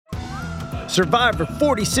Survivor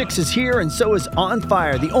 46 is here, and so is On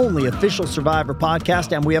Fire, the only official Survivor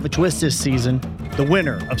podcast, and we have a twist this season. The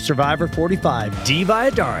winner of Survivor 45, Dee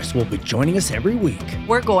Valladares, will be joining us every week.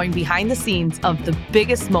 We're going behind the scenes of the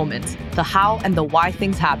biggest moments, the how and the why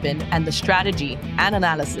things happen, and the strategy and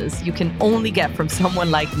analysis you can only get from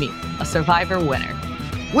someone like me, a Survivor winner.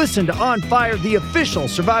 Listen to On Fire, the official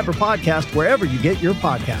Survivor podcast, wherever you get your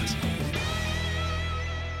podcasts.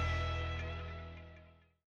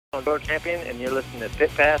 I'm World Champion, and you're listening to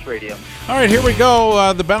Pit Pass Radio. All right, here we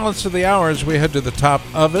go. The balance of the hour as we head to the top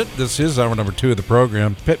of it. This is hour number 2 of the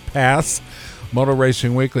program, Pit Pass, Motor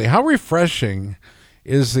Racing Weekly. How refreshing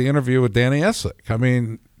is the interview with Danny Eslick? I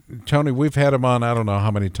mean, Tony, we've had him on I don't know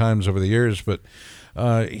how many times over the years, but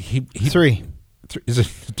he three. Is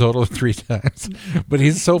it a total of 3 times? But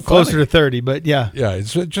he's so funny. Closer to 30, but yeah. Yeah,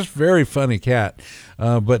 it's just very funny cat.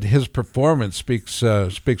 But his performance speaks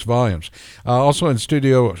volumes. Also in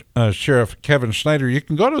studio, Sheriff Kevin Schneider. You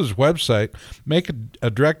can go to his website, make a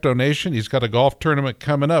direct donation. He's got a golf tournament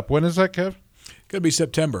coming up. When is that, Kev? Could be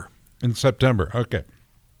September. In September, okay.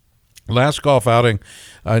 Last golf outing,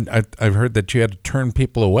 I've heard that you had to turn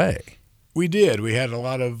people away. We did. We had a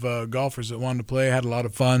lot of golfers that wanted to play, had a lot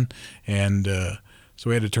of fun, and so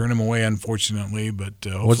we had to turn them away, unfortunately. But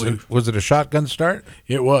was it a shotgun start?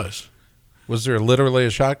 It was. Was there literally a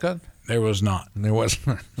shotgun? There was not. There was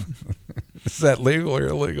not. Is that legal or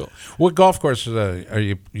illegal? What golf courses are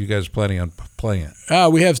you guys planning on playing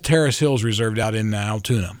at? We have Terrace Hills reserved out in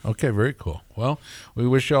Altoona. Okay, very cool. Well, we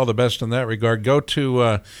wish you all the best in that regard. You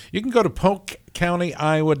can go to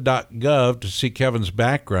polkcountyiowa.gov to see Kevin's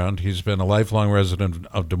background. He's been a lifelong resident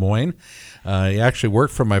of Des Moines. He actually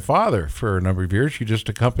worked for my father for a number of years. He just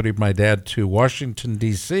accompanied my dad to Washington,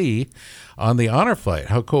 D.C. on the honor flight.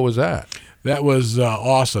 How cool was that? That was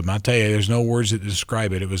awesome. I tell you, there's no words that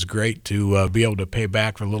describe it. It was great to be able to pay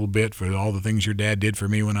back for a little bit for all the things your dad did for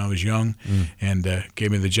me when I was young, and gave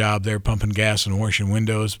me the job there pumping gas and washing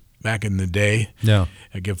windows back in the day. Yeah,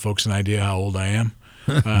 I give folks an idea how old I am.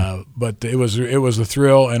 But it was a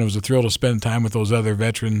thrill, and it was a thrill to spend time with those other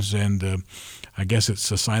veterans. And I guess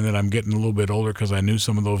it's a sign that I'm getting a little bit older because I knew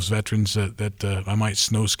some of those veterans that I might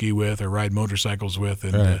snow ski with or ride motorcycles with,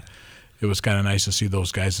 and right. It was kind of nice to see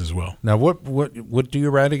those guys as well. Now, what do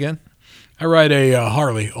you ride again? I ride a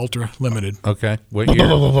Harley Ultra Limited. Okay, what year?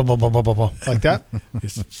 Like that?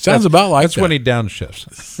 Sounds about like that's that. when he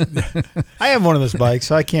downshifts. I have one of those bikes,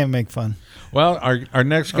 so I can't make fun. Well, our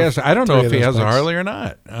next guest, I don't know if he has a Harley or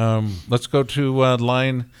not. Let's go to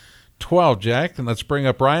line 12, Jack, and let's bring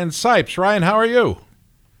up Ryan Sipes. Ryan, how are you?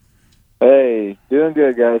 Hey, doing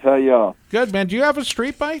good, guys. How y'all? Good, man. Do you have a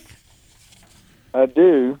street bike? I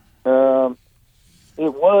do.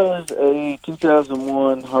 It was a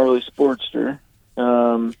 2001 Harley Sportster.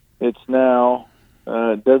 It's now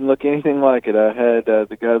doesn't look anything like it. I had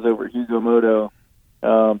the guys over at Hugo Moto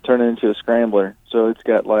turn it into a scrambler, so it's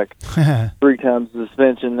got like 3 times the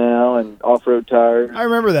suspension now and off-road tires. I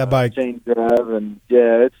remember that bike. Chain drive, and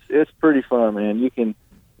yeah, it's pretty fun, man. You can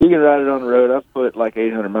ride it on the road. I've put like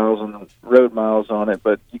 800 miles on the road miles on it,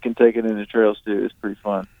 but you can take it into trails too. It's pretty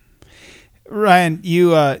fun. Ryan,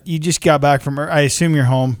 you just got back from, I assume you're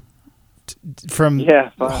home from. Yeah.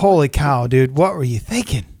 Fine. Holy cow, dude! What were you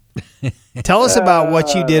thinking? Tell us about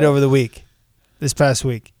what you did over this past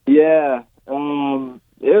week. Yeah, it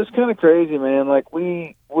was kind of crazy, man. Like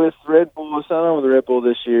with Red Bull, I signed on with Red Bull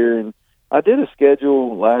this year, and I did a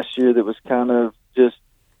schedule last year that was kind of just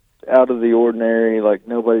out of the ordinary. Like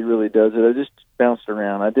nobody really does it. I just bounced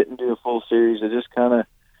around. I didn't do a full series. I just kind of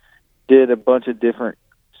did a bunch of different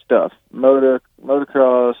stuff: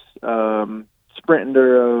 motocross, sprint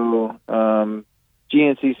enduro,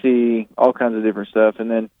 GNCC, all kinds of different stuff.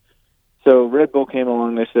 And then, so Red Bull came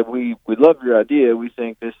along. They said, we love your idea. We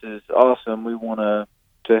think this is awesome. We want to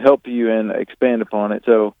help you and expand upon it.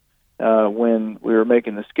 So when we were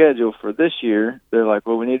making the schedule for this year, they're like,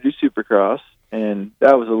 well, we need to do Supercross. And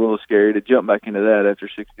that was a little scary to jump back into that after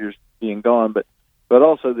 6 years being gone. But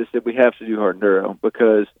also they said we have to do hard enduro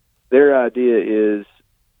because their idea is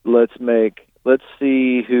let's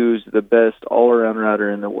see who's the best all-around rider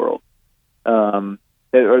in the world. Or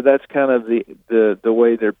that's kind of the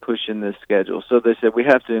way they're pushing this schedule. So they said we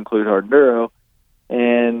have to include hard enduro.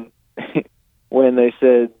 And when they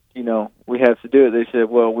said, we have to do it, they said,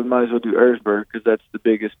 well, we might as well do Erzberg because that's the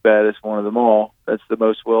biggest, baddest one of them all. That's the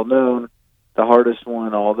most well-known, the hardest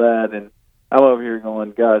one, all that. And I'm over here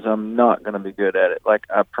going, guys, I'm not going to be good at it. Like,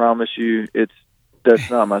 I promise you, that's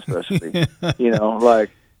not my specialty.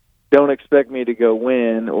 Don't expect me to go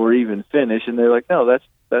win or even finish. And they're like, no,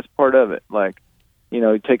 that's part of it. Like,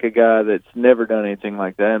 take a guy that's never done anything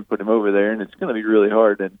like that and put him over there, and it's going to be really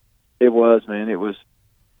hard. And It was, man. It was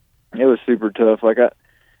super tough. Like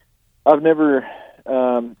I've never,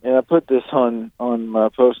 and I put this on my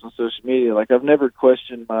post on social media. Like I've never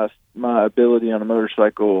questioned my ability on a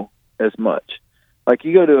motorcycle as much. Like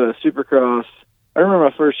you go to a Supercross. I remember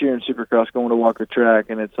my first year in Supercross going to Walker Track,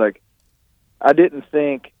 and it's like I didn't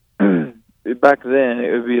think back then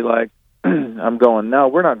it would be like I'm going, no,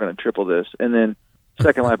 we're not going to triple this, and then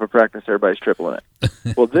second lap of practice, everybody's tripling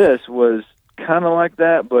it. Well, this was kind of like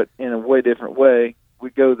that, but in a way different way. We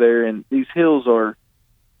go there, and these hills are,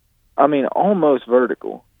 I mean, almost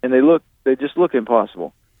vertical, and they just look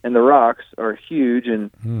impossible. And the rocks are huge,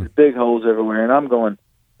 and there's big holes everywhere. And I'm going,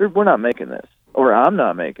 we're not making this, or I'm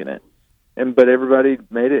not making it. But everybody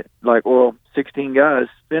made it. Like, 16 guys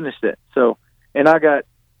finished it. So, and I got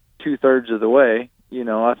 2/3 of the way. You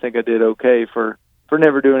know, I think I did okay for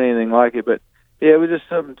never doing anything like it. But yeah, it was just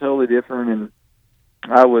something totally different, and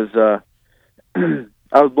I was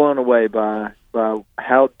I was blown away by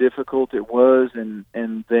how difficult it was, and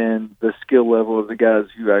then the skill level of the guys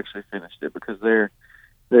who actually finished it, because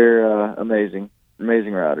they're amazing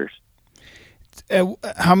riders.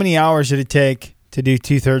 How many hours did it take to do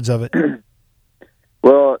 2/3 of it?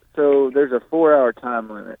 Well, so there's a 4-hour time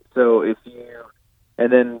limit. So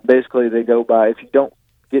and then basically they go by, if you don't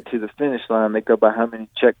get to the finish line, they go by how many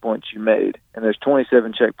checkpoints you made. And there's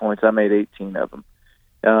 27 checkpoints. I made 18 of them.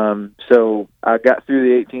 So I got through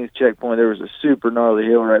the 18th checkpoint. There was a super gnarly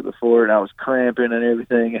hill right before it, and I was cramping and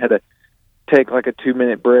everything. I had to take like a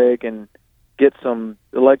 2-minute break and get some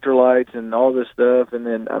electrolytes and all this stuff. And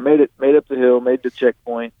then I made up the hill, made the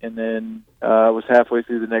checkpoint, and then I was halfway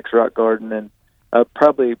through the next rock garden, and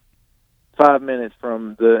probably 5 minutes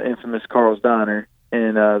from the infamous Carl's Diner.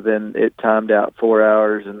 And then it timed out 4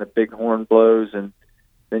 hours, and the big horn blows, and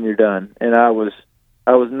then you're done. And I was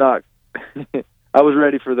not I was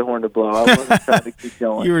ready for the horn to blow. I wasn't trying to keep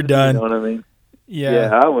going. You were done. You know what I mean? Yeah.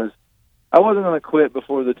 I wasn't going to quit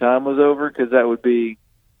before the time was over, because that would be,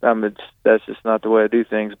 that's just not the way I do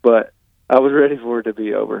things. But I was ready for it to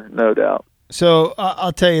be over, no doubt. So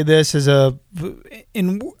I'll tell you this,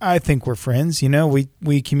 and I think we're friends. You know,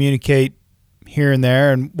 we communicate here and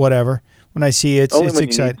there and whatever. When I see it, it's when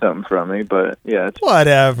exciting. You need something from me, but yeah, it's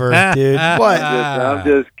whatever, dude. What? I'm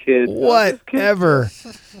just kidding. Whatever.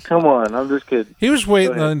 Come on, I'm just kidding. He was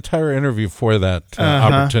waiting the entire interview for that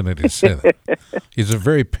opportunity to say that. He's a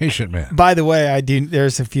very patient man. By the way, I do.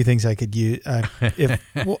 There's a few things I could use.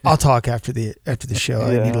 I'll talk after the show.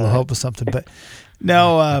 I need a little help with something, but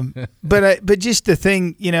no. But just the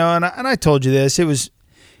thing, you know, and I told you this.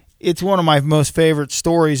 It's one of my most favorite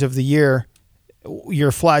stories of the year.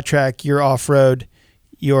 Your flat track, your off-road,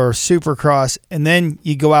 your Supercross, and then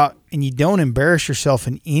you go out and you don't embarrass yourself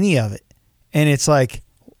in any of it. And it's like,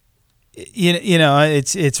 you know,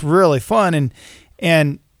 it's really fun,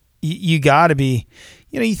 and you got to be,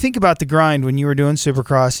 you know, you think about the grind when you were doing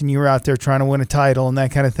Supercross and you were out there trying to win a title and that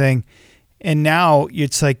kind of thing. And now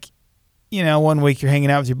it's like, you know, one week you're hanging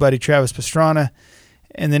out with your buddy Travis Pastrana,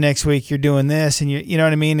 and the next week you're doing this, and you know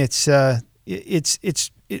what I mean? It's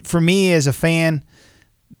for me as a fan,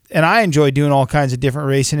 and I enjoy doing all kinds of different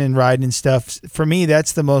racing and riding and stuff. For me,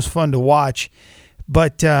 that's the most fun to watch.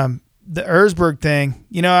 But the Erzberg thing,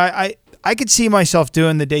 you know, I could see myself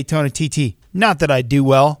doing the Daytona TT. Not that I do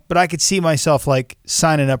well, but I could see myself like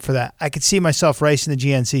signing up for that. I could see myself racing the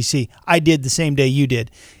GNCC. I did the same day you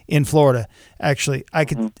did in Florida. Actually, I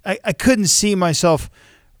couldn't see myself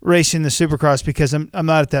racing the Supercross because I'm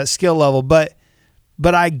not at that skill level, but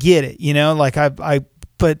I get it, you know, like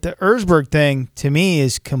but the Erzberg thing to me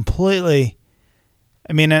is completely,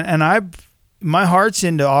 I mean, and my heart's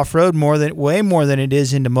into off-road way more than it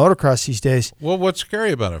is into motocross these days. Well, what's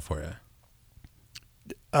scary about it for you?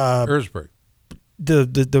 Erzberg.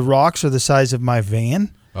 The rocks are the size of my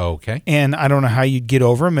van. Okay. And I don't know how you'd get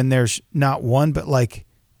over them, and there's not one, but like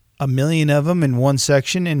a million of them in one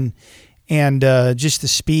section, and just the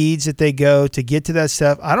speeds that they go to get to that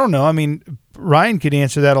stuff. I don't know. I mean, Ryan could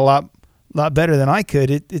answer that a lot better than I could.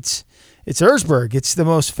 It's Erzberg. It's the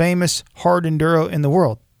most famous hard enduro in the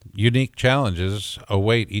world. Unique challenges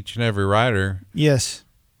await each and every rider. Yes.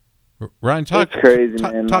 Ryan, talk crazy,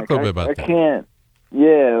 man. Talk a little bit about that. I can't.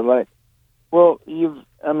 Yeah, like, well,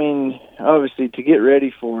 obviously to get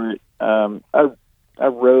ready for it, I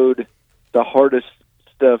rode the hardest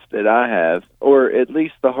stuff that I have, or at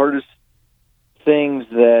least the hardest things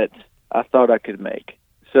that I thought I could make.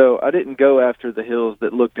 So I didn't go after the hills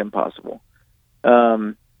that looked impossible.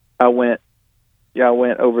 I went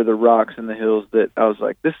over the rocks and the hills that I was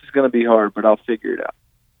like, this is going to be hard, but I'll figure it out.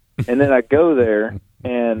 And then I go there,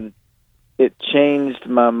 and it changed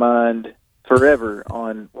my mind forever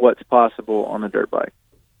on what's possible on a dirt bike.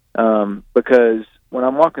 because when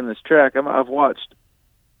I'm walking this track, I've watched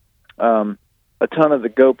a ton of the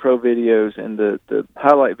GoPro videos and the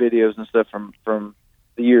highlight videos and stuff from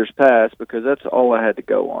the years past, because that's all I had to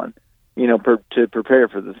go on, to prepare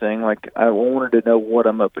for the thing. Like, I wanted to know what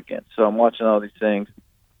I'm up against, so I'm watching all these things.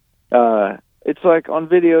 It's like on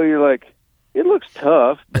video, you're like, it looks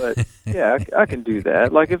tough, but yeah, I can do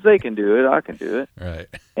that. Like, if they can do it, I can do it. Right.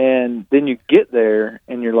 And then you get there,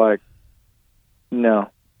 and you're like, no,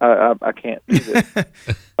 I can't do this.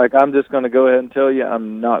 Like, I'm just going to go ahead and tell you,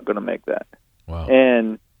 I'm not going to make that. Wow.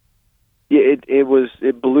 And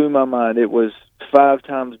it blew my mind. It was 5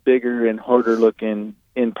 times bigger and harder looking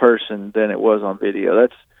in person than it was on video.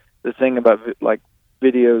 That's the thing about like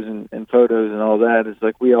videos and photos and all that, is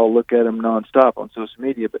like, we all look at them nonstop on social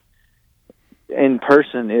media, but in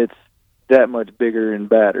person it's that much bigger and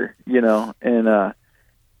badder, and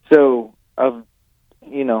so I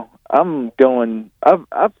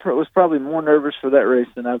was probably more nervous for that race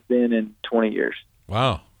than I've been in 20 years.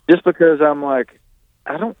 Wow. Just because I'm like,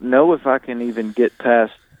 I don't know if I can even get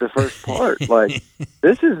past the first part. Like,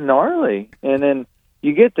 this is gnarly. And then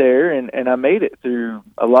you get there, and I made it through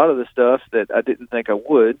a lot of the stuff that I didn't think I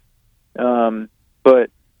would. But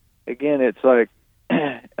again, it's like,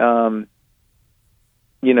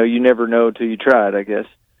 you never know till you try it, I guess.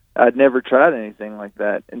 I'd never tried anything like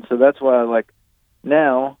that. And so that's why,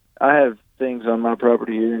 now I have things on my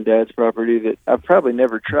property here and Dad's property that I've probably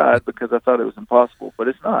never tried because I thought it was impossible, but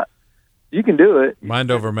it's not. You can do it. Mind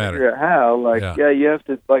over matter. Figure out how. You have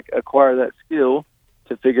to acquire that skill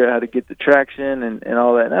to figure out how to get the traction and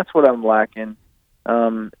all that. And that's what I'm lacking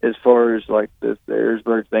as far as the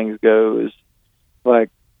Eresburg things go, is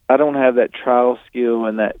I don't have that trial skill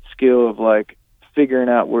and that skill of figuring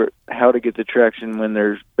out how to get the traction when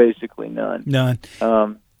there's basically none.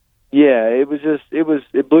 Yeah,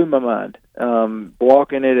 it blew my mind.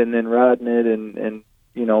 Walking it and then riding it and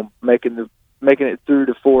making it through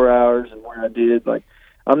to 4 hours and where I did,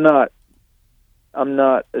 I'm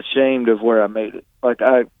not ashamed of where I made it.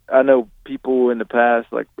 I know people in the past,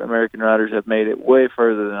 American riders, have made it way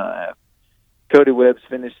further than I have. Cody Webb's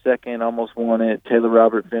finished second, almost won it. Taylor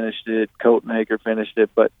Robert finished it. Colton Haker finished it.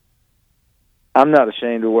 But I'm not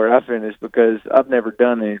ashamed of where I finished because I've never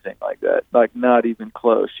done anything like that. Not even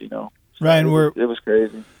close, So Ryan, it was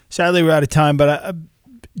crazy. Sadly, we're out of time, but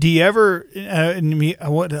do you ever, I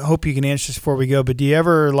hope you can answer this before we go, but do you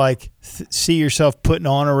ever see yourself putting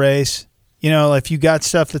on a race? If you got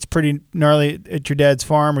stuff that's pretty gnarly at your dad's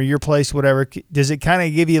farm or your place, whatever, does it kind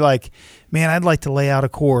of give you man, I'd like to lay out a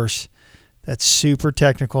course that's super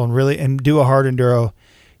technical and do a hard enduro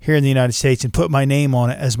here in the United States and put my name on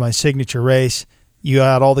it as my signature race? You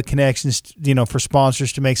got all the connections, for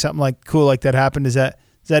sponsors to make something cool like that happen. Does that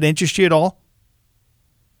interest you at all?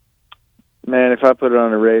 Man, if I put it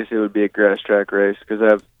on a race, it would be a grass track race because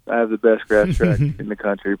I have the best grass track in the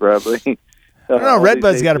country, probably. I don't know.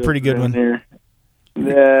 Redbud's got a pretty good one. Here.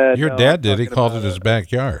 Yeah, Your dad did. He called it his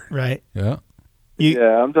backyard. Right. Yeah.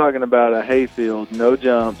 I'm talking about a hayfield, no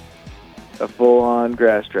jumps, a full-on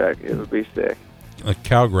grass track. It would be sick. Like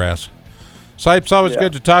cow grass. Sipes, always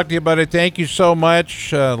good to talk to you, buddy. Thank you so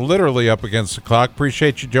much. Literally up against the clock.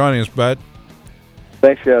 Appreciate you joining us, bud.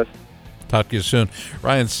 Thanks, guys. Talk to you soon.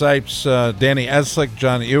 Ryan Sipes, Danny Eslick,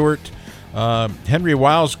 John Ewert, Henry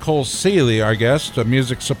Wiles, Cole Seeley, our guest.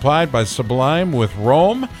 Music supplied by Sublime with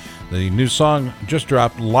Rome. The new song just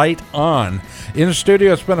dropped, Light On. In the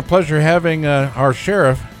studio, it's been a pleasure having our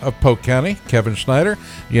sheriff of Polk County, Kevin Schneider.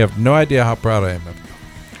 You have no idea how proud I am of you.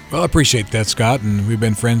 Well, I appreciate that, Scott, and we've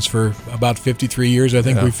been friends for about 53 years, I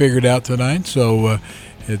think we figured out tonight, so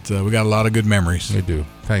we got a lot of good memories. We do.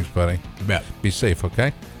 Thanks, buddy. You bet. Be safe,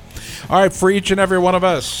 okay? All right, for each and every one of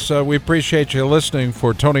us, we appreciate you listening.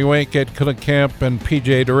 For Tony Wink, Ed Killenkamp, and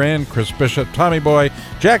PJ Duran, Chris Bishop, Tommy Boy,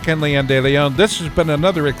 Jack and Leanne De Leon, this has been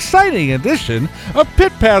another exciting edition of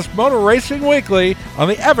Pit Pass Motor Racing Weekly on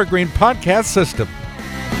the Evergreen Podcast System.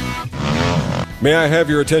 May I have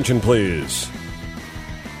your attention, please?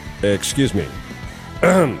 Excuse me.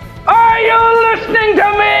 Are you listening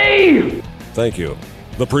to me? Thank you.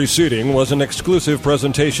 The preceding was an exclusive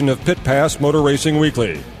presentation of Pit Pass Motor Racing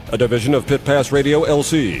Weekly, a division of Pit Pass Radio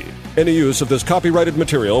LC. Any use of this copyrighted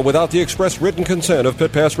material without the express written consent of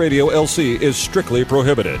Pit Pass Radio LC is strictly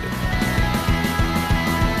prohibited.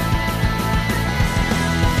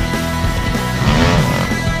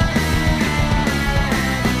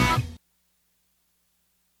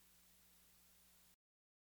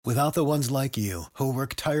 Without the ones like you, who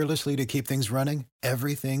work tirelessly to keep things running,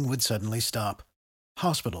 everything would suddenly stop.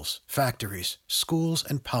 Hospitals, factories, schools,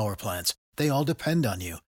 and power plants, they all depend on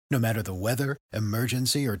you. No matter the weather,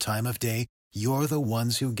 emergency, or time of day, you're the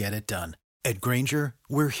ones who get it done. At Grainger,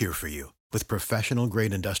 we're here for you with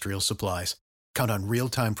professional-grade industrial supplies. Count on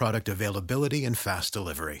real-time product availability and fast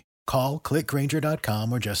delivery. Call, click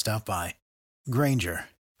Grainger.com, or just stop by. Grainger,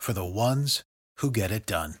 for the ones who get it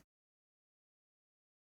done.